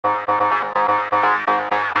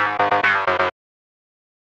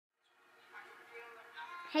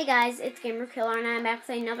Hey guys, it's Gamer Killer and I'm back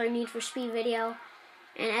with another Need for Speed video.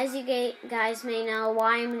 And as you guys may know,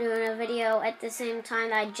 why I'm doing a video at the same time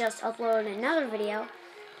that I just uploaded another video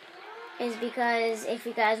is because if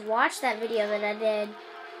you guys watched that video that I did,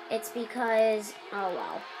 it's because, oh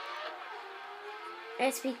wow.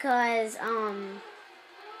 It's because, what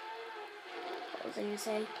was I gonna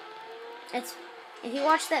say? If you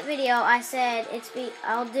watched that video, I said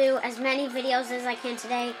I'll do as many videos as I can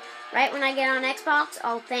today. Right when I get on Xbox,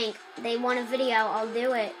 I'll think they want a video, I'll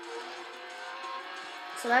do it.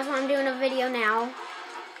 So that's why I'm doing a video now.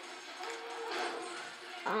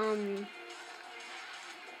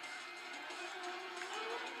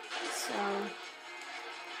 So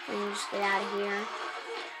let me just get out of here.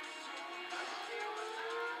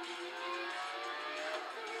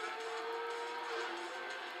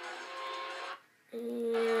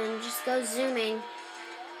 And just go zooming.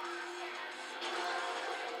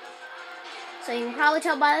 So you can probably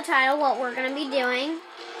tell by the title what we're going to be doing.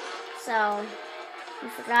 So, if you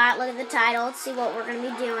forgot, look at the title. Let's see what we're going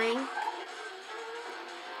to be doing.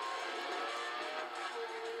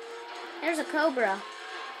 There's a cobra.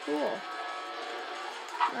 Cool.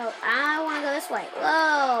 Oh, I want to go this way.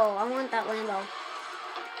 Whoa, I want that Lambo.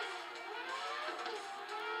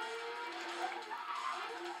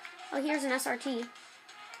 Oh, here's an SRT.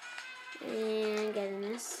 And get in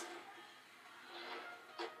this.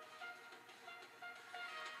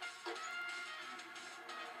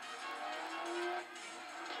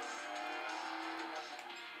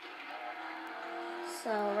 So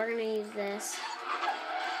we're going to use this.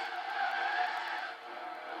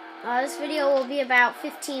 This video will be about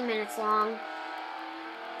 15 minutes long.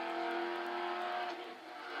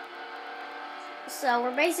 So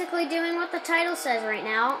we're basically doing what the title says right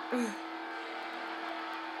now.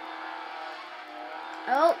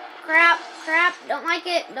 Oh, crap, don't like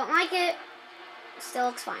it. Still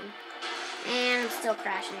looks fine. And I'm still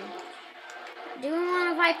crashing. Do we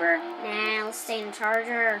want a Viper? Nah, let's stay in the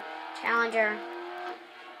Charger, Challenger.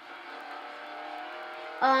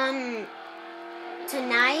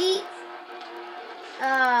 Tonight,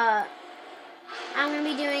 I'm going to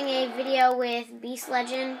be doing a video with Beast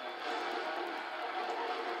Legend.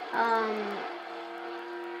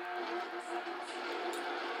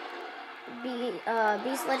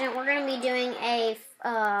 Beast Legend, we're going to be doing a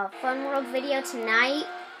Fun World video tonight,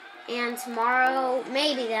 and tomorrow,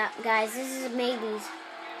 maybe guys, this is maybes.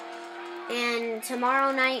 And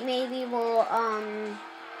tomorrow night, maybe we'll,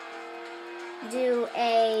 do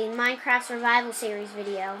a Minecraft Survival Series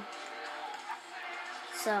video.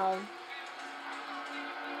 So,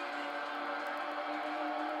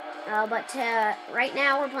 but right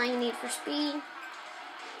now we're playing Need for Speed.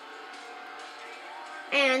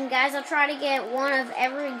 And guys, I'll try to get one of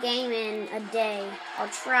every game in a day. I'll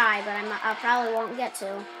try, but I probably won't get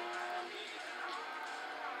to.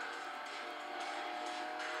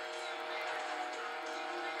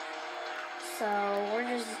 So we're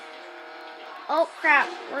just. Oh crap,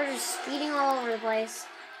 we're just speeding all over the place.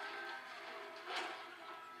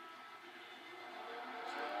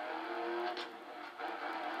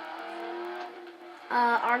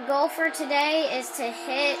 Our goal for today is to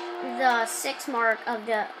hit the 6 mark of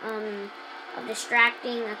the of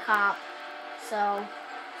distracting a cop. So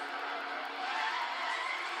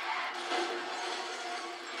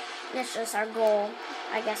that's just our goal.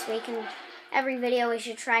 I guess we can every video we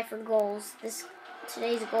should try for goals.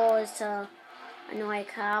 Today's goal is to annoy a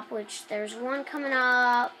cop, which there's one coming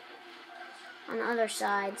up on the other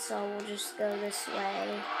side, so we'll just go this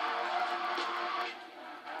way.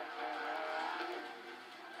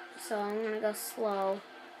 So I'm gonna go slow.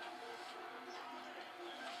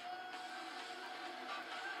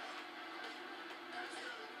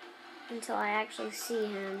 Until I actually see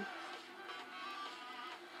him.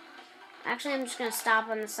 Actually, I'm just gonna stop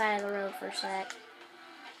on the side of the road for a sec.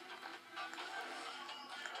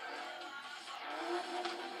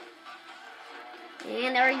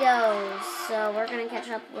 And there he goes. So we're going to catch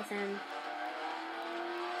up with him.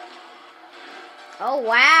 Oh,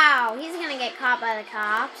 wow. He's going to get caught by the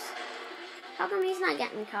cops. How come he's not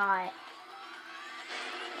getting caught?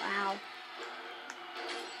 Wow.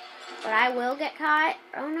 But I will get caught?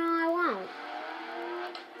 Oh, no, I won't.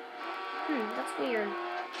 That's weird.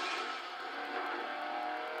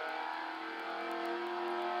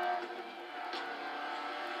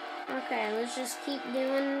 Okay, let's just keep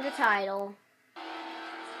doing the title.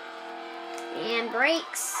 And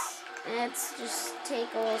brakes. Let's just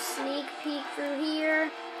take a little sneak peek through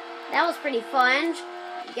here. That was pretty fun.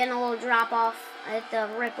 Getting a little drop off at the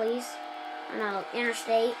Ripley's on the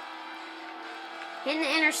interstate. Hitting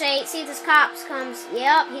the interstate. See if this cops comes.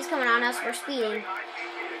 Yep, he's coming on us. We're speeding.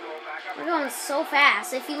 We're going so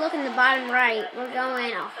fast. If you look in the bottom right, we're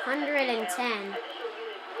going 110.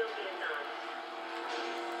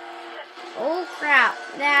 Oh crap,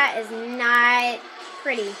 that is not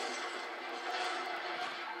pretty.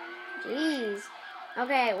 Jeez.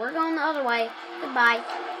 Okay, we're going the other way. Goodbye.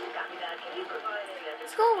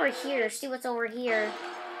 Let's go over here, see what's over here.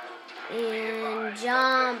 And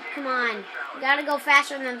jump. Come on. You gotta go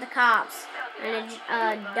faster than the cops. And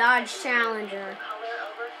a Dodge Challenger.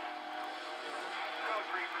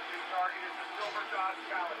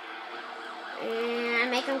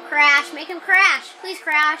 And make him crash. Make him crash. Please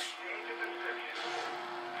crash.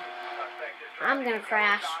 I'm gonna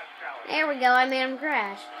crash. There we go. I made him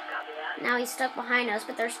crash. Now he's stuck behind us,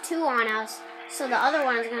 but there's two on us. So the other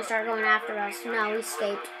one is gonna start going after us. No, he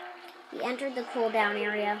escaped. He entered the cooldown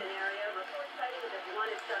area.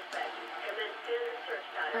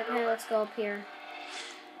 Okay, let's go up here.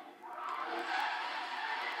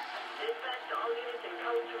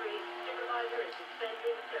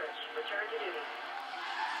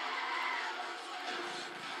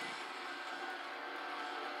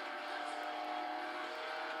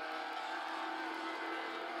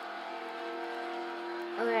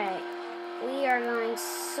 Okay, we are going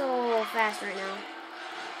so fast right now.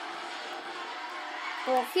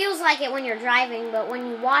 Well, it feels like it when you're driving, but when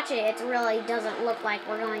you watch it, it really doesn't look like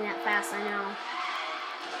we're going that fast, I know.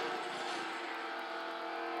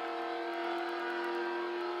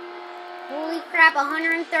 Holy crap,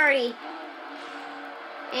 130.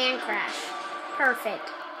 And crash. Perfect.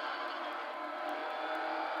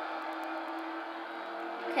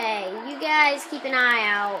 Okay, you guys keep an eye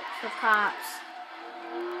out for cops.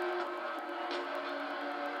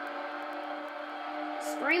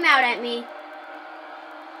 Scream out at me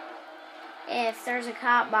if there's a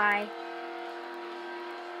cop by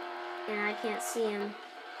and I can't see him.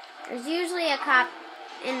 There's usually a cop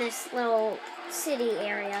in this little city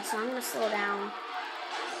area, so I'm going to slow down.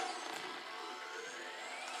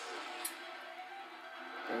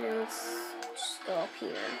 And let's just go up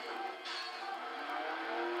here.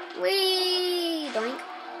 Whee! Doink.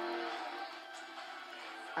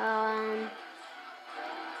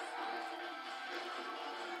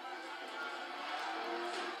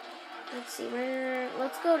 Let's see,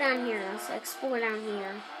 let's go down here. Let's explore down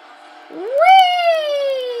here.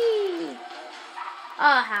 Whee!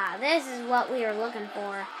 Aha, this is what we are looking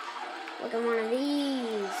for. Look at one of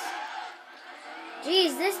these.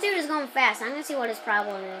 Jeez, this dude is going fast. I'm going to see what his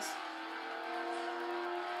problem is.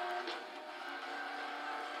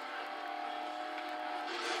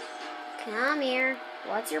 Come here.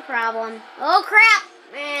 What's your problem? Oh, crap!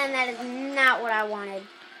 Man, that is not what I wanted.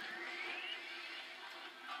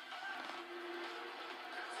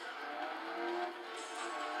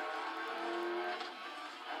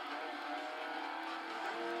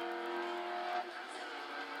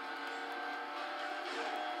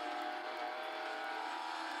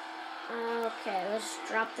 Okay, let's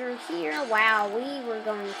drop through here. Wow, we were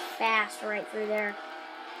going fast right through there.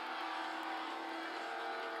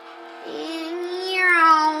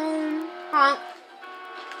 And honk.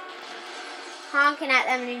 Honking at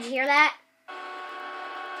them. Did you hear that?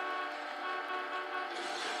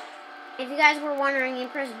 If you guys were wondering, you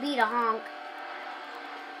press B to honk.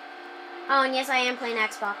 Oh, and yes, I am playing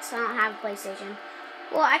Xbox. I don't have a PlayStation.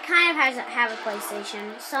 Well, I kind of have a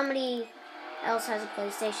PlayStation. Somebody else has a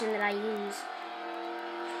PlayStation that I use.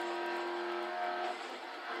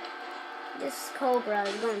 This Cobra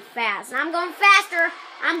is going fast. And I'm going faster.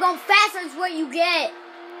 I'm going fast. That's what you get.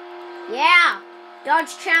 Yeah.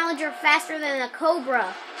 Dodge Challenger faster than a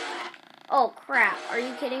Cobra. Oh, crap. Are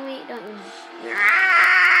you kidding me? Don't you...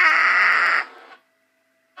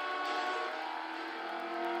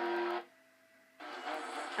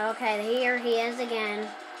 Okay, here he is again.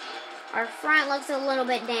 Our front looks a little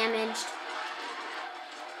bit damaged.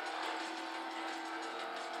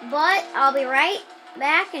 But I'll be right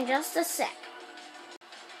back in just a sec.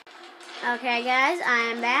 Okay, guys, I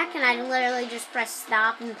am back, and I literally just press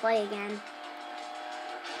stop and play again.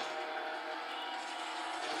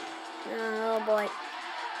 Oh, boy.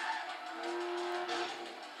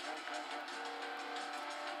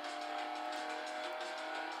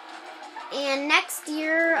 And next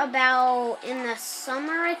year, about in the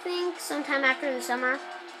summer, I think, sometime after the summer,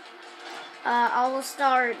 I will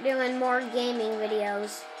start doing more gaming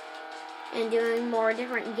videos and doing more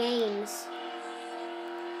different games.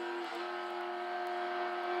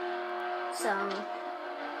 So,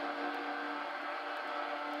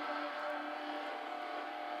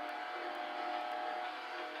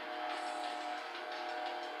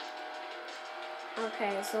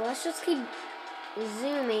 okay, so let's just keep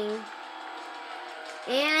zooming.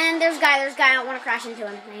 And there's a guy. I don't want to crash into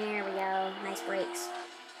him. There we go. Nice brakes.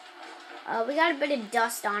 We got a bit of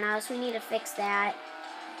dust on us. We need to fix that.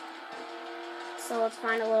 So let's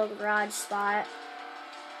find a little garage spot.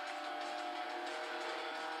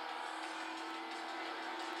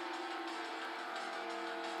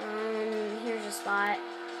 Here's a spot.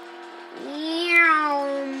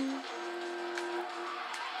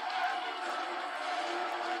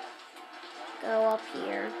 Go up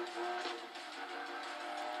here.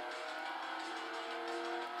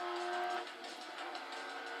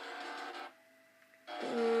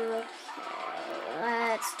 Okay,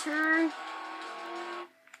 let's turn.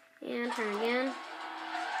 And turn again.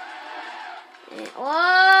 And,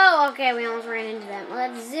 whoa! Okay, we almost ran into them.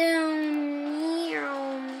 Let's zoom.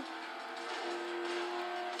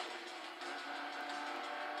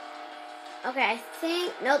 Okay, I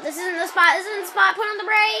think... Nope, this isn't the spot. This isn't the spot. Put on the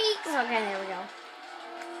brakes. Okay, there we go.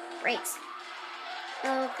 Brakes.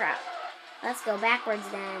 Oh, crap. Let's go backwards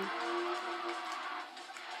then.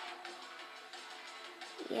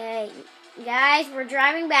 Yay. Guys, we're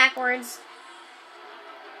driving backwards.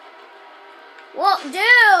 Whoa,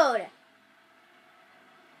 dude!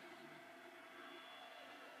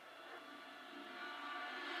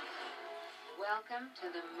 Welcome to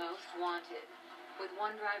the Most Wanted. With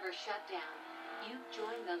one driver shut down, you've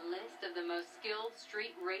joined the list of the most skilled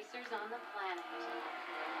street racers on the planet.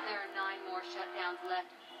 There are 9 more shutdowns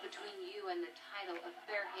left between you and the title of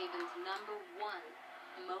Fairhaven's #1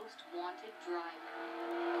 most wanted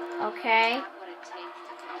driver. Okay. Is that what it takes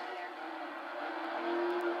to get there?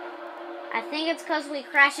 I think it's because we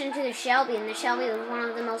crashed into the Shelby, and the Shelby was one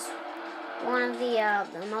of the most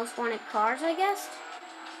wanted cars, I guess.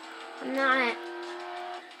 I'm not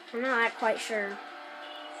quite sure.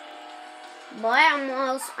 But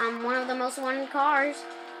I'm one of the most wanted cars.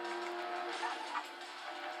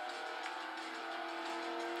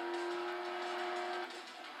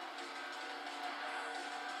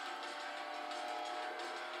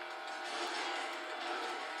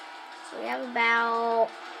 So we have about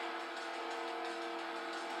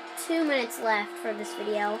 2 minutes left for this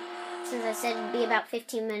video, since I said it'd be about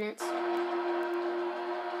 15 minutes.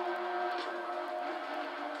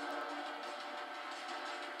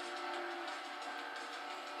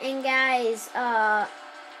 And guys,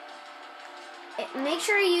 make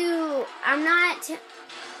sure you, I'm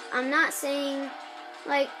not saying,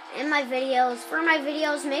 like, in my videos, for my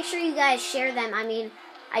videos, make sure you guys share them. I mean,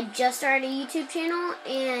 I just started a YouTube channel,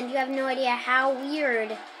 and you have no idea how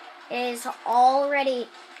weird it is to already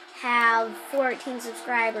have 14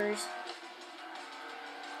 subscribers.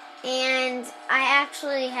 And I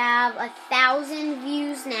actually have 1,000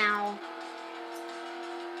 views now.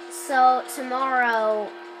 So tomorrow,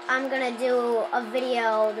 I'm gonna do a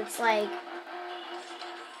video that's like,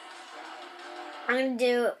 I'm gonna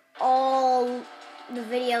do all the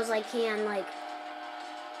videos I can, like,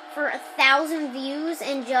 for 1,000 views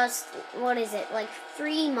in just, what is it, like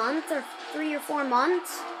 3 months or 3 or 4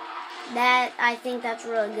 months? That, I think that's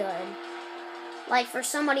really good. Like, for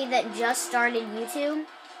somebody that just started YouTube,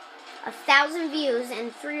 1,000 views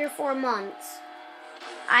in 3 or 4 months,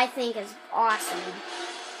 I think is awesome.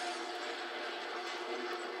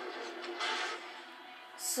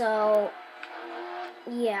 So,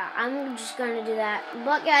 yeah, I'm just going to do that.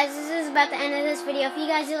 But, guys, this is about the end of this video. If you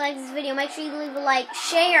guys do like this video, make sure you leave a like,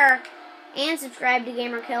 share, and subscribe to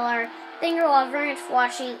Gamer Killer. Thank you all very much for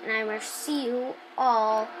watching, and I will see you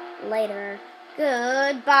all later.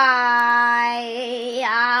 Goodbye.